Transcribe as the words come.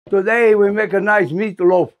Today we make a nice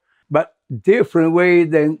meatloaf, but different way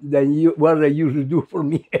than what I usually do for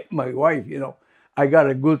me and my wife. I got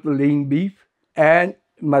a good lean beef and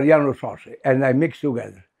Mariano sausage, and I mix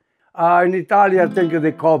together. In Italy, I think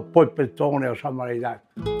they call polpettone or something like that.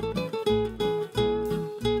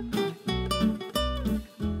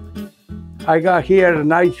 I got here a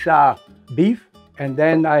nice beef, and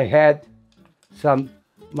then I had some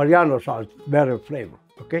Mariano sauce, better flavor,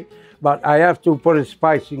 okay? But I have to put a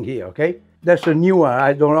spice in here, okay? That's a new one.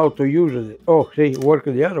 I don't know how to use it. Oh, see, work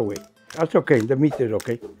the other way. That's okay. The meat is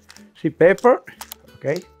okay. See, pepper,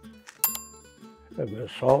 okay? A bit of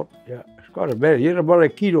salt, yeah. It's got a bit. Here's about a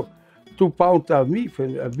kilo, 2 pounds of beef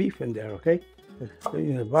in there, okay?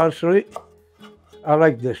 The parsley. I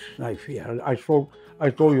like this knife here. I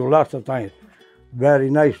told you lots of times. Very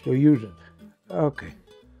nice to use it. Okay.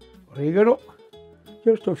 Oregano.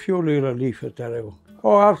 Just a few little leaves of tarragon.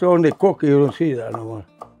 Oh, after on the cook, you don't see that no more.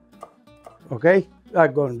 Okay?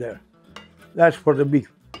 That going there. That's for the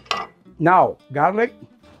beef. Now, garlic.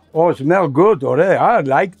 Oh, it smells good already. I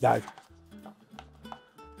like that.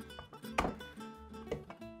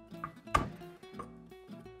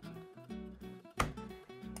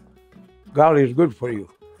 Garlic is good for you.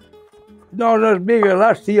 No, not bigger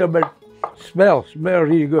last year, but smells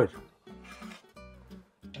really good.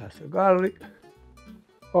 That's the garlic.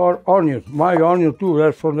 Or onion, my onion too,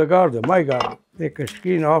 that's from the garden, my garden. Take the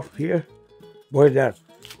skin off here. Boy, they're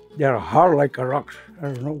hard like a rocks.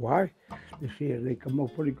 I don't know why. You see, they come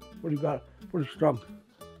out pretty strong.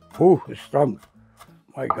 Oh, it's strong.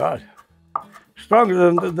 My God.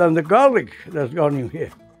 Stronger than the garlic that's gone in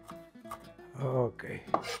here. Okay.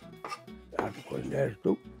 That's going there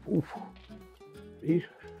too. Oof. It's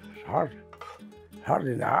hard. Hard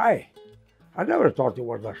in the eye. I never thought it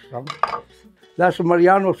was that strong. That's a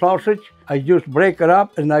Mariano sausage. I just break it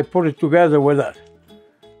up and I put it together with that.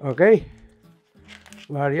 Okay?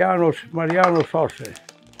 Mariano sausage.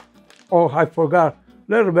 Oh, I forgot.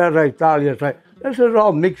 A little bit of Italian. This is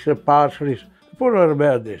all mixed parsley. Put a little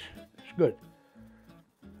bit of this. It's good.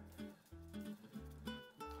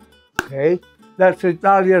 Okay? That's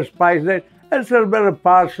Italian spice. That's a little bit of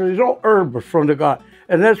parsley. It's all herbs from the garden.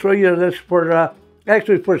 And that's what that's for,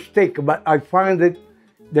 actually for steak, but I find it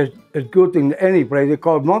that it's good in any place. They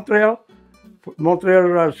call it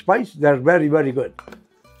Montreal spice. They're very, very good.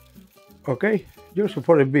 Okay, just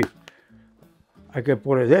for the beef. I can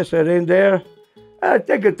put this in there.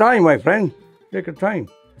 Take your time, my friend. Take your time.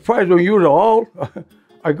 If I don't use it all,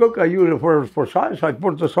 I use it for sauce. I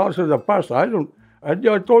put the sauce in the pasta. I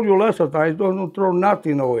told you last time, I don't throw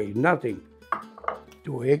nothing away, nothing.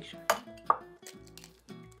 2 eggs.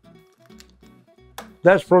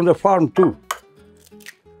 That's from the farm too.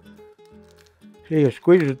 See, you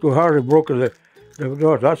squeeze it too hard, it broke the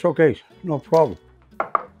door. That's okay, no problem.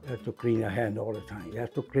 You have to clean your hand all the time. You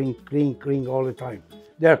have to clean all the time.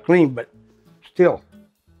 They're clean, but still.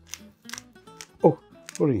 Oh,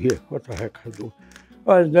 put in here. What the heck I do?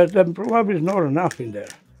 Well, that probably is not enough in there.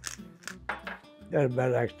 There's a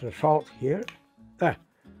bit extra salt here.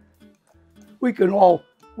 We can all,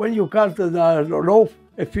 when you cut the loaf,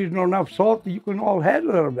 if there's not enough salt, you can all add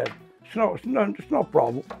a little bit. It's no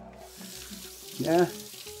problem. Yeah.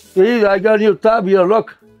 See, I got a new tab here,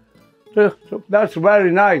 look. So that's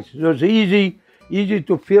very nice. It's easy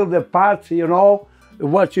to fill the pots,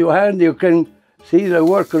 What you hand, you can see they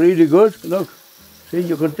work really good. Look, see,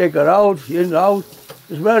 you can take it out, in and out.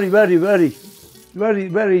 It's very, very, very, very,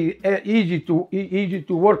 very easy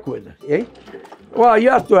to work with, eh? Well, you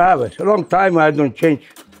have to have it. A long time I don't change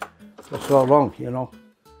for so long,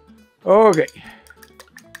 Okay.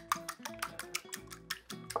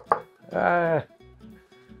 I'm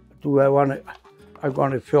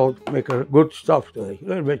going to make a good stuff today. A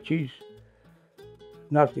little bit of cheese.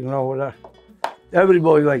 Nothing wrong with that.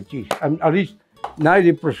 Everybody likes cheese. At least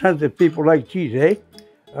 90% of the people like cheese, eh?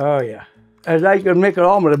 Oh, yeah. And I can make an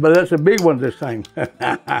omelet, but that's a big one this time.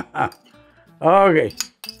 Okay.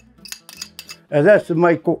 And that's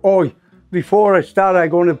my before I start, I'm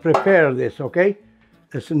going to prepare this, okay?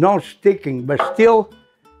 It's not sticking, but still,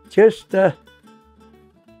 just a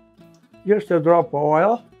drop of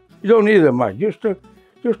oil. You don't need that much, just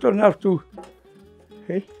enough to,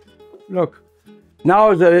 okay? Look,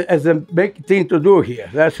 now is a big thing to do here.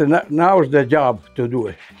 Now is the job to do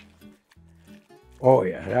it. Oh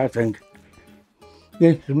yeah, I think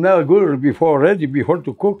it smells good before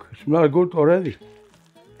to cook. It smells good already.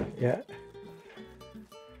 Yeah.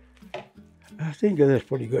 I think that's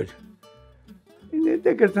pretty good. They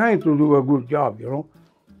take a time to do a good job,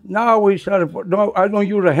 Now we started, I don't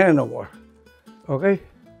use a hand no more, okay?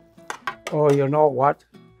 Oh, you know what?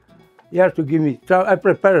 You have to give me, I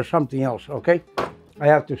prepare something else, okay? I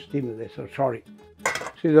have to steam this, so sorry.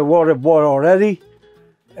 See the water boil already,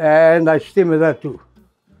 and I steam that too,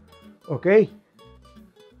 okay?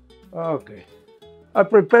 Okay. I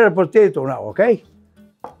prepare a potato now, okay?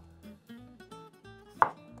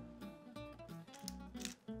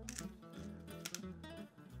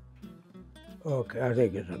 Okay, I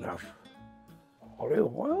think it's enough.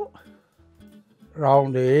 Olive oil.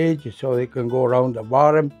 Around the edge so they can go around the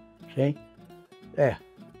bottom, see? There.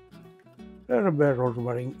 A little bit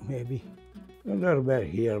rosemary, maybe. A little bit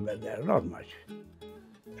here, but there, not much.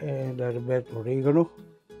 And a little bit oregano.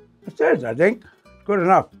 That's it, I think. Good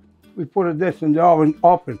enough. We put this in the oven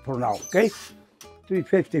open for now, okay?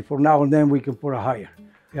 350 for now, and then we can put it higher.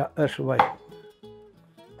 Yeah, that's the way.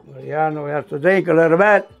 Mariano, we have to drink a little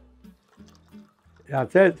bit.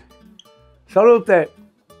 That's it. Salute.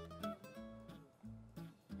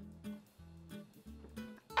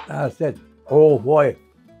 That's it. Oh boy.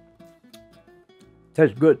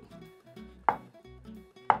 Tastes good.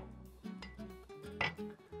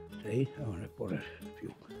 See, I want to put a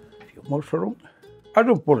few mushroom. I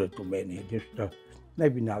don't put it too many, just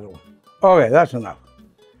maybe another one. Okay, that's enough.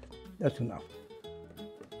 That's enough.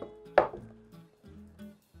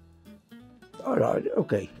 All right,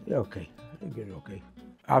 okay, okay. I think it's okay.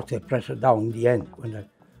 After I press it down in the end, when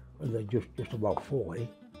they're just about full, eh?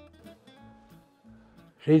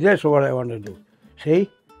 See, that's what I want to do. See?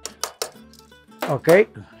 Okay,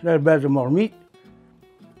 a little bit more meat.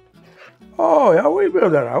 Oh, yeah, we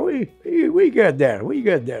build it out. We get there, we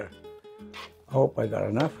get there. I hope I got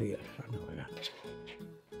enough here.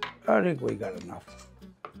 I think we got enough.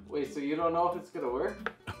 Wait, so you don't know if it's gonna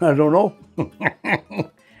work? I don't know.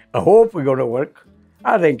 I hope it's gonna work.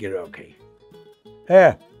 I think it's okay.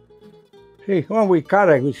 Yeah. See, when we cut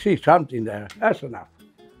it, we see something there. That's enough.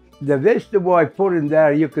 The vegetable I put in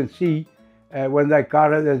there, you can see when I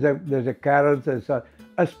cut it, there's a carrot. There's a,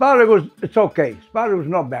 asparagus, it's okay. Asparagus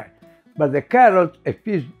not bad. But the carrot, if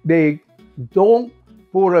it's big, don't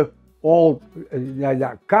put it all like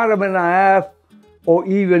that. Cut them in half or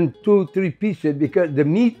even 2-3 pieces because the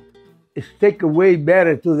meat is stick way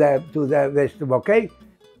better to that vegetable, okay?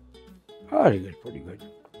 I think it's pretty good.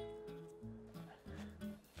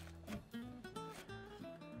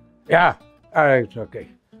 Yeah, I think it's okay.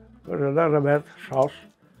 Put a little bit sauce.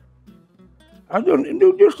 I don't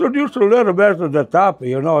do just a little bit at the top,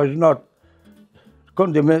 you know, it's not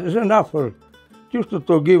condiment, it's enough for just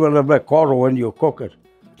to give a little bit color when you cook it.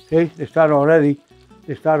 See, they start already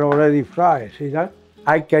fried, see that?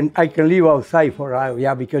 I can leave outside for a while,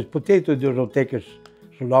 yeah, because potato doesn't take us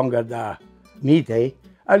so long as the meat, eh?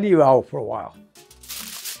 I leave it out for a while.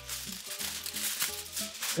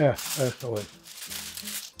 Yeah, that's the way.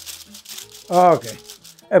 Okay.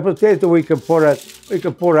 A potato we can put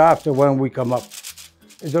after when we come up.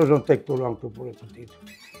 It doesn't take too long to put a potato.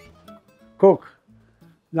 Cook.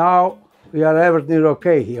 Now we are everything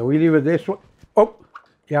okay here. We leave it this way. Oh,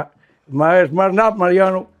 yeah. Not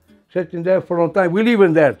Mariano sitting there for a long time. We leave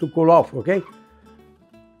it there to cool off, okay?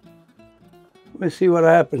 Let's see what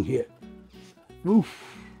happened here. Oof.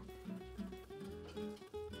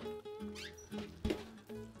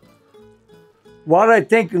 What I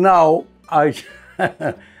think now, I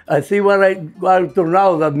see what I turn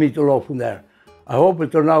out that meatloaf from there. I hope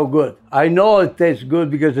it turned out good. I know it tastes good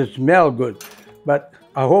because it smells good, but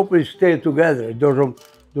I hope it stays together. It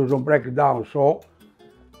doesn't break it down. So,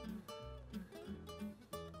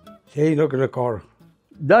 see, look at the color.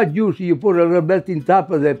 That juice you put a little bit on top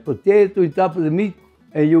of the potato, on top of the meat,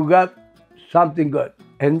 and you got something good.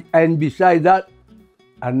 And beside that,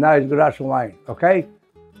 a nice glass of wine, okay?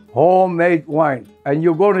 Homemade wine. And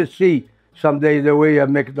you're going to see someday the way I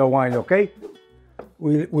make the wine, okay?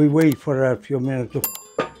 We wait for a few minutes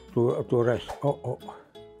to rest. Oh,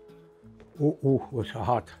 it's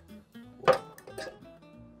hot.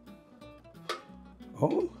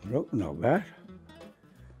 Oh, look, not bad.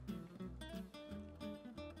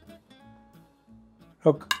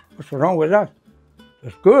 Look, what's wrong with that?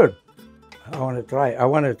 It's good. I want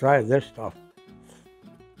to try this stuff.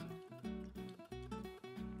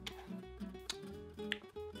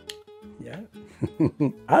 Yeah,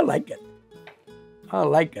 I like it. I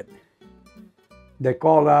like it. They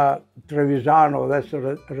call Trevisano, that's a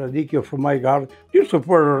radicchio from my garden. Just to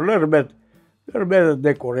put a little bit of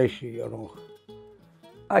decoration, you know.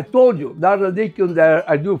 I told you, that radicchio there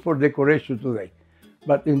I do for decoration today.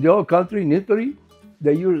 But in the old country, in Italy,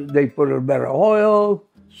 they put a bit of oil,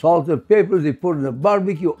 salt and pepper, they put in the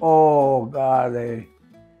barbecue. Oh God,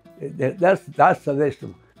 that's the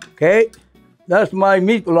vegetable. Okay, that's my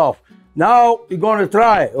meatloaf. Now we're gonna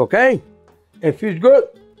try it, okay? If it's good,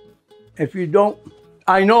 If you don't,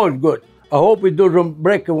 I know it's good. I hope it doesn't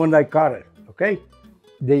break when I cut it, okay?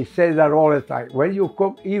 They say that all the time. When you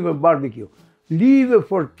cook even barbecue, leave it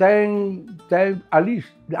for 10, at least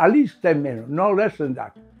 10 minutes, no less than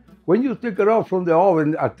that. When you take it off from the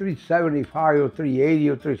oven at 375 or 380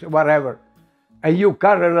 or 3, whatever, and you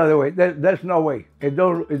cut it another way, there's no way. It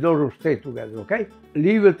don't stay together, okay?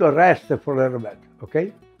 Leave it to rest for a little bit,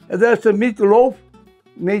 okay? And that's a meatloaf,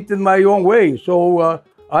 made in my own way. So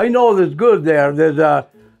I know there's good there. There's a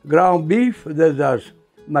ground beef, there's a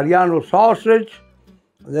Mariano sausage,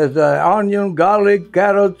 there's onion, garlic,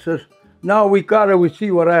 carrots. Now we cut it, we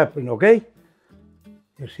see what happened, okay?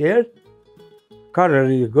 You see it? Cut it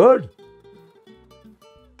really good.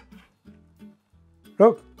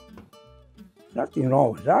 Look, nothing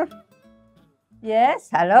wrong with that. Yes,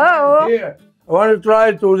 hello. Here, I want to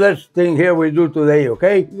try to this thing here we do today,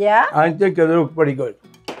 okay? Yeah. I think it looks pretty good.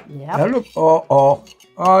 Yeah. Now look, oh,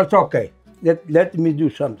 it's okay. Let me do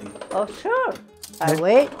something. Oh, sure. I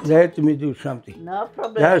wait. Let me do something. No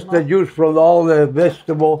problem. That's the juice from all the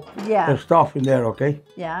vegetable Yeah. stuff in there, okay?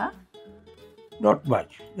 Yeah. Not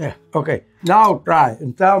much. Yeah, okay. Now try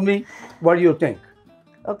and tell me what you think.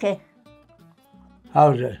 Okay.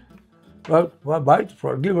 How's it? Well, what bite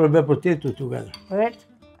for? Give it a bit of potato together. Wait.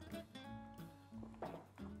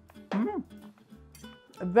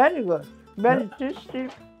 Very good. Very tasty.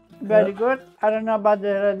 Very good. I don't know about the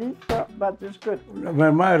radicchio, but it's good.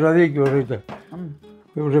 My radicchio, Rita.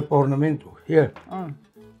 It was a ornamento. Here.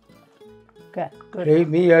 Okay, good. See,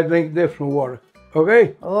 me, I drink different water.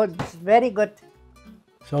 Okay? Oh, it's very good.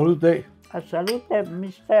 Salute. Salute,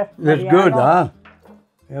 Mr. That's Mariano. good, huh?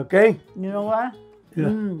 Okay? You know what?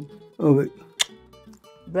 Yeah. Okay.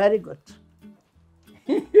 Very good.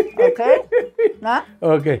 Okay? Nah?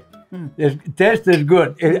 Okay. The taste is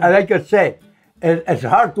good. Like I said, it's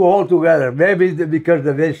hard to hold together. Maybe because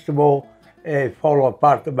the vegetable fall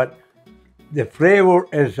apart, but the flavor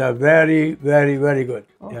is very, very, very good.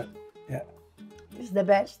 Oh. Yeah, yeah, It's the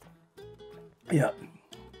best. yeah.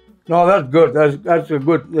 No, that's good. That's a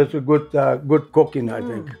good cooking, I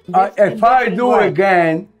think. If I do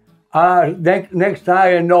again, next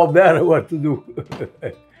time I know better what to do.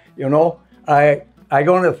 You know, I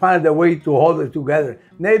gonna find a way to hold it together.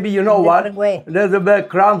 Maybe you know what? Way. A little bit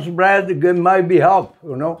crumbs bread might be help.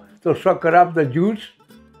 You know, to sucker up the juice.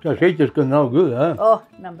 The shake is now good, huh? Oh,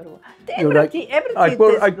 number one. Everything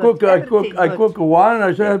I cook one.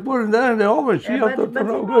 I said I put it there in the oven. See how but turn you out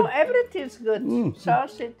know, good. everything's good.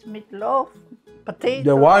 Sausage, meatloaf, potato.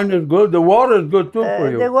 The wine is good. The water is good too for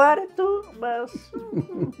you. The water too. But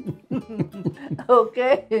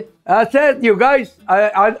okay. That's it, you guys.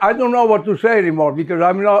 I don't know what to say anymore because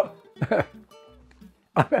I'm not.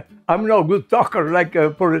 I'm not a good talker like a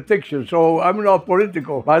politician, so I'm not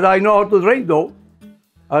political. But I know how to drink though.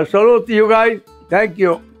 I salute you guys. Thank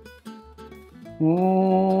you.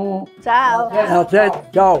 Ciao. That's it.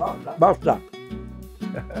 Ciao. Basta.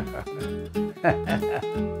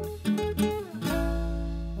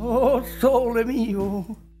 Oh, sole mio.